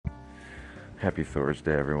Happy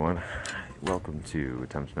Thursday, everyone. Welcome to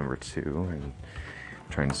attempt number 2 and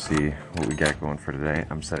trying to see what we got going for today.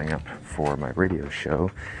 I'm setting up for my radio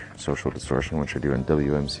show, Social Distortion, which I do on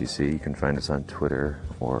WMCC. You can find us on Twitter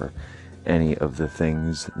or any of the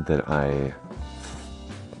things that I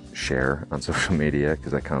share on social media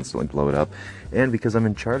because I constantly blow it up, and because I'm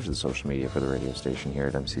in charge of the social media for the radio station here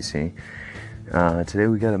at MCC. Today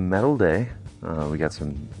we got a metal day. We got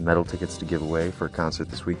some metal tickets to give away for a concert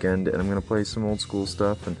this weekend, and I'm going to play some old school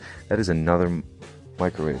stuff, and that is another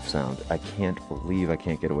microwave sound. I can't believe I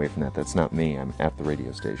can't get away from that. That's not me. I'm at the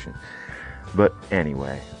radio station. But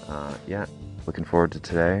anyway, looking forward to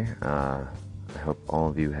today. I hope all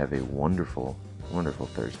of you have a wonderful, wonderful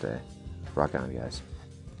Thursday. Rock on, guys.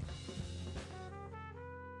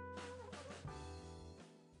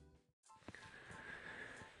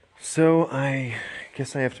 So I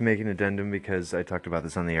guess I have to make an addendum because I talked about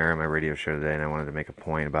this on the air on my radio show today, and I wanted to make a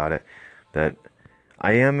point about it, that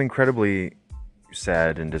I am incredibly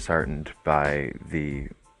sad and disheartened by the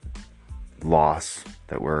loss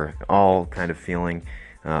that we're all kind of feeling.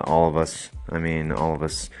 All of us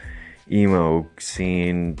emo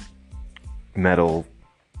scene, metal,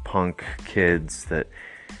 punk kids that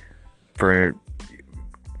for,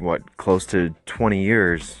 close to 20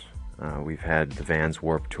 years, we've had the Vans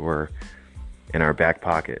Warped Tour in our back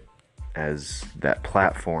pocket as that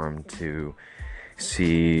platform to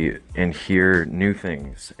see and hear new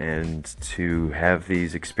things and to have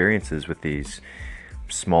these experiences with these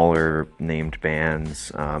smaller named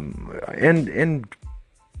bands, and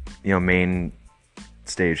main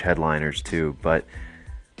stage headliners too. But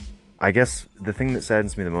I guess the thing that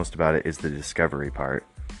saddens me the most about it is the discovery part.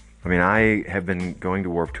 I mean, I have been going to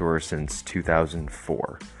Warped Tour since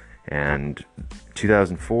 2004. And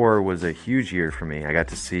 2004 was a huge year for me. I got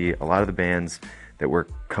to see a lot of the bands that were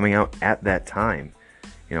coming out at that time.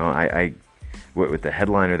 With the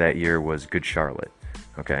headliner that year was Good Charlotte,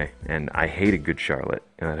 okay? And I hated Good Charlotte,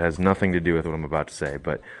 and it has nothing to do with what I'm about to say,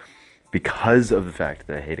 but because of the fact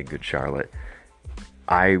that I hated Good Charlotte,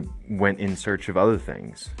 I went in search of other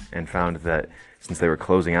things and found that since they were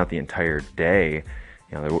closing out the entire day,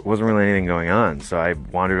 there wasn't really anything going on. So I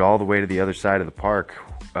wandered all the way to the other side of the park,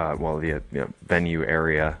 the venue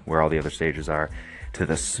area where all the other stages are, to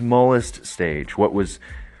the smallest stage, what was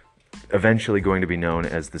eventually going to be known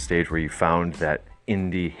as the stage where you found that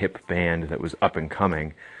indie hip band that was up and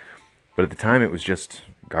coming. But at the time, it was just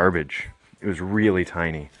garbage. It was really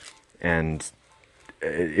tiny, and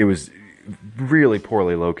it was really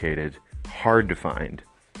poorly located, hard to find.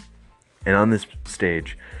 And on this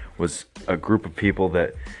stage was a group of people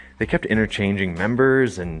that they kept interchanging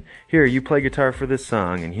members, and here, you play guitar for this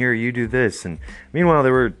song, and here, you do this. And meanwhile,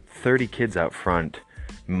 there were 30 kids out front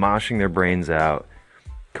moshing their brains out,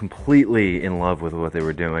 completely in love with what they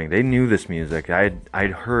were doing. They knew this music.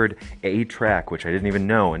 I'd heard a track, which I didn't even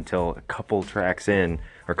know until a couple tracks in,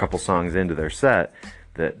 or a couple songs into their set,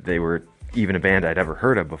 that they were even a band I'd ever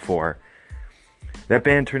heard of before. That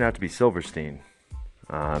band turned out to be Silverstein.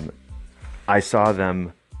 I saw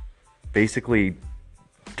them basically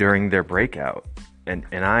during their breakout, and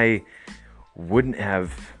I wouldn't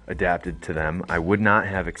have adapted to them. I would not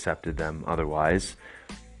have accepted them otherwise.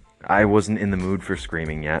 I wasn't in the mood for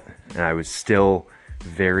screaming yet, and I was still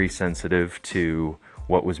very sensitive to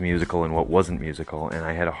what was musical and what wasn't musical, and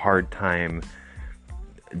I had a hard time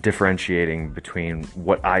differentiating between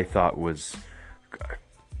what I thought was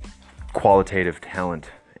qualitative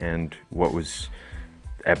talent and what was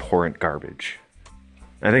abhorrent garbage.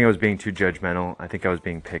 I think I was being too judgmental. I think I was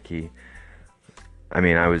being picky. I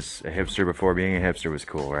mean, I was a hipster before being a hipster was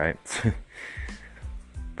cool, right?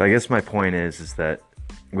 But I guess my point is that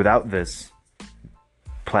without this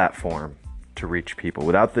platform to reach people,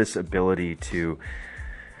 without this ability to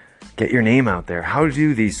get your name out there, how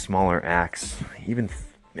do these smaller acts even,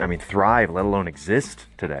 thrive, let alone exist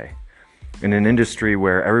today? In an industry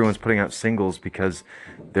where everyone's putting out singles because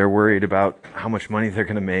they're worried about how much money they're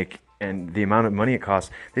going to make and the amount of money it costs.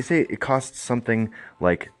 They say it costs something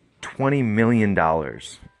like $20 million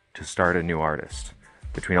to start a new artist.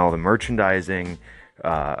 Between all the merchandising,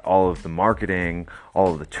 all of the marketing,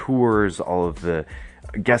 all of the tours, all of the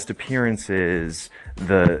guest appearances,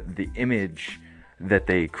 the image that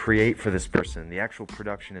they create for this person, the actual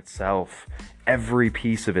production itself, every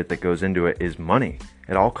piece of it that goes into it is money.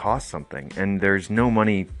 It all costs something, and there's no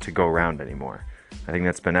money to go around anymore. I think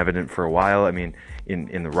that's been evident for a while. I mean,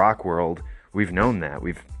 in the rock world, we've known that.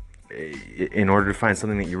 In order to find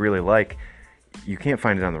something that you really like, you can't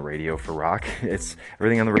find it on the radio for rock.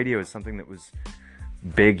 Everything on the radio is something that was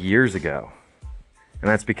big years ago. And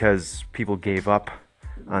that's because people gave up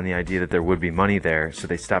on the idea that there would be money there, so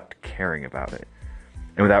they stopped caring about it.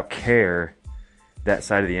 And without care, that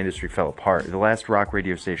side of the industry fell apart. The last rock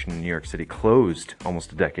radio station in New York City closed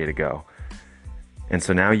almost a decade ago. And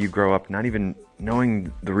so now you grow up not even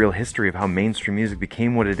knowing the real history of how mainstream music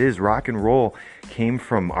became what it is. Rock and roll came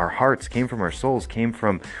from our hearts, came from our souls, came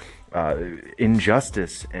from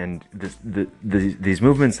injustice and these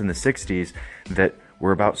movements in the 60s that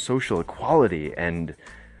were about social equality. And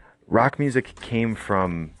rock music came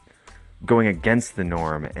from going against the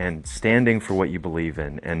norm and standing for what you believe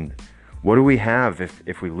in. And what do we have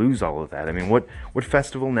if we lose all of that? I mean, what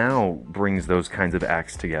festival now brings those kinds of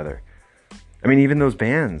acts together? I mean, even those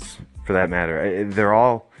bands, for that matter, they're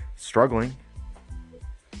all struggling.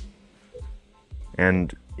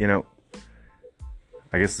 And, you know,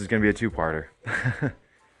 I guess this is going to be a two-parter.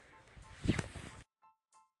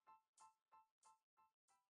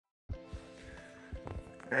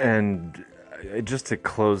 And just to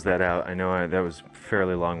close that out, I know that was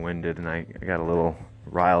fairly long-winded and I got a little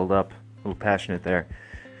riled up, a little passionate there.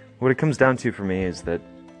 What it comes down to for me is that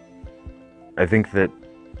I think that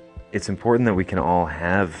it's important that we can all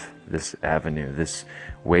have this avenue, this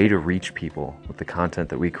way to reach people with the content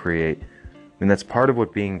that we create. I mean, that's part of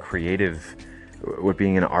what being creative, what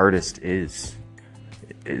being an artist is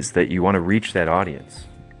that you want to reach that audience.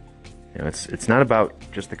 You know, it's not about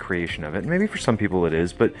just the creation of it. Maybe for some people it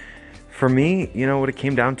is, but for me, you know, what it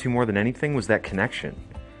came down to more than anything was that connection.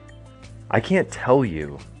 I can't tell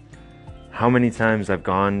you how many times I've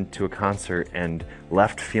gone to a concert and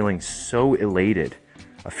left feeling so elated,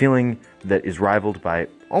 a feeling that is rivaled by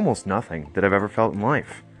almost nothing that I've ever felt in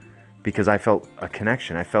life, because I felt a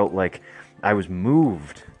connection. I felt like I was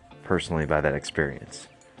moved personally by that experience.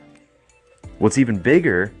 What's even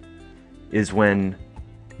bigger is when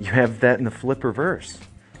you have that in the flip reverse.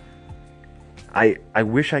 I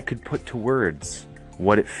wish I could put to words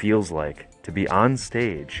what it feels like to be on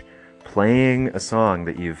stage playing a song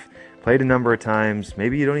that you've played a number of times.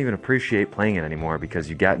 Maybe you don't even appreciate playing it anymore because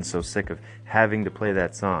you've gotten so sick of having to play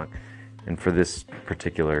that song. And for this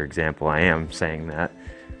particular example, I am saying that.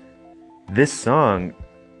 This song,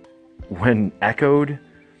 when echoed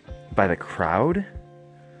by the crowd,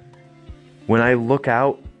 when I look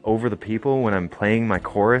out over the people, when I'm playing my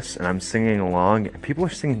chorus and I'm singing along, and people are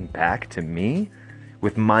singing back to me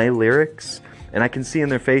with my lyrics, and I can see in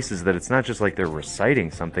their faces that it's not just like they're reciting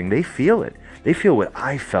something, they feel it. They feel what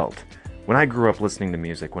I felt when I grew up listening to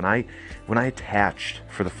music, when I attached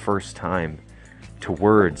for the first time to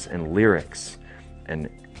words and lyrics, and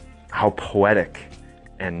how poetic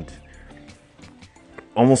and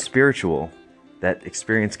almost spiritual that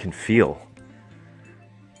experience can feel.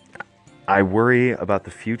 I worry about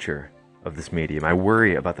the future of this medium. I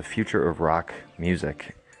worry about the future of rock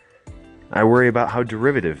music. I worry about how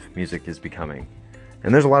derivative music is becoming.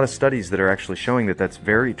 And there's a lot of studies that are actually showing that that's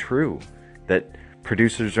very true, that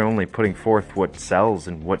producers are only putting forth what sells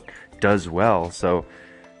and what does well, so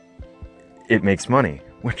it makes money,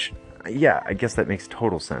 which, yeah, I guess that makes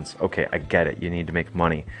total sense. Okay, I get it, you need to make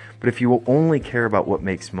money. But if you will only care about what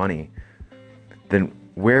makes money, then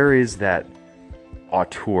where is that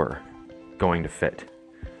auteur going to fit?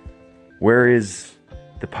 Where is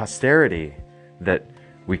the posterity that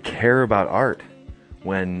we care about art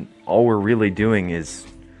when all we're really doing is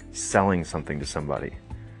selling something to somebody?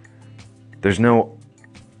 There's no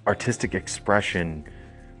artistic expression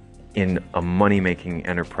in a money-making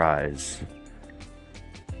enterprise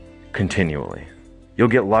continually. You'll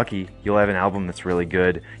get lucky, you'll have an album that's really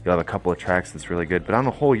good, you'll have a couple of tracks that's really good, but on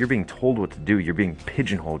the whole, you're being told what to do, you're being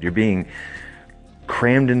pigeonholed, you're being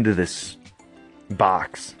crammed into this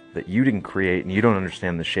box that you didn't create, and you don't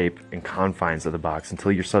understand the shape and confines of the box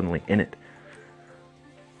until you're suddenly in it.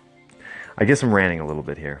 I guess I'm ranting a little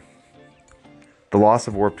bit here. The loss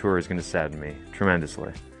of Warped Tour is going to sadden me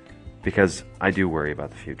tremendously, because I do worry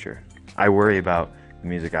about the future. I worry about the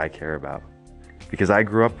music I care about, because I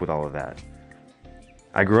grew up with all of that.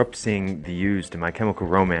 I grew up seeing The Used and My Chemical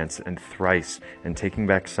Romance and Thrice and Taking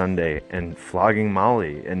Back Sunday and Flogging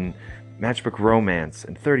Molly and Matchbook Romance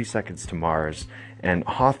and 30 Seconds to Mars and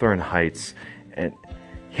Hawthorne Heights and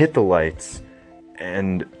Hit the Lights,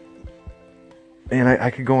 and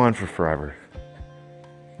I could go on for forever.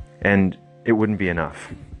 And it wouldn't be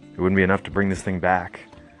enough. It wouldn't be enough to bring this thing back,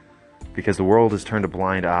 because the world has turned a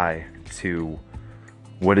blind eye to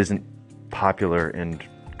what isn't popular and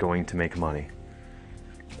going to make money.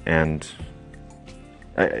 And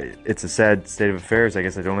it's a sad state of affairs. I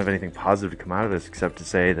guess I don't have anything positive to come out of this except to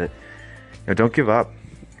say that, don't give up.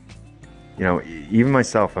 You know, even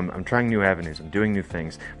myself, I'm trying new avenues, I'm doing new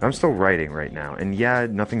things, but I'm still writing right now. And yeah,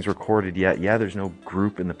 nothing's recorded yet. Yeah, there's no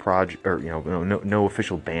group in the project, or, you know, no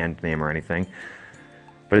official band name or anything.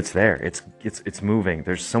 But it's there. It's moving.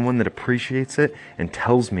 There's someone that appreciates it and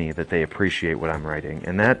tells me that they appreciate what I'm writing,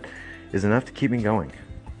 and that is enough to keep me going.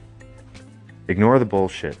 Ignore the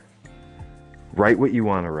bullshit. Write what you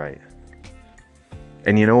want to write.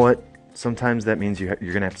 And you know what? Sometimes that means you're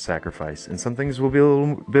going to have to sacrifice, and some things will be a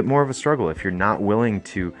little bit more of a struggle if you're not willing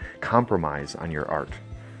to compromise on your art.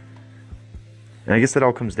 And I guess that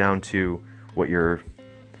all comes down to what your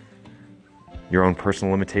own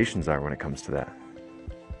personal limitations are when it comes to that.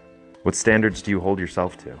 What standards do you hold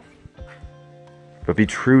yourself to? But be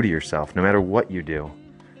true to yourself no matter what you do.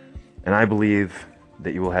 And I believe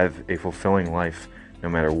that you will have a fulfilling life no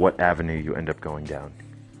matter what avenue you end up going down.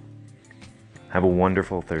 Have a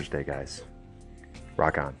wonderful Thursday, guys.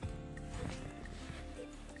 Rock on.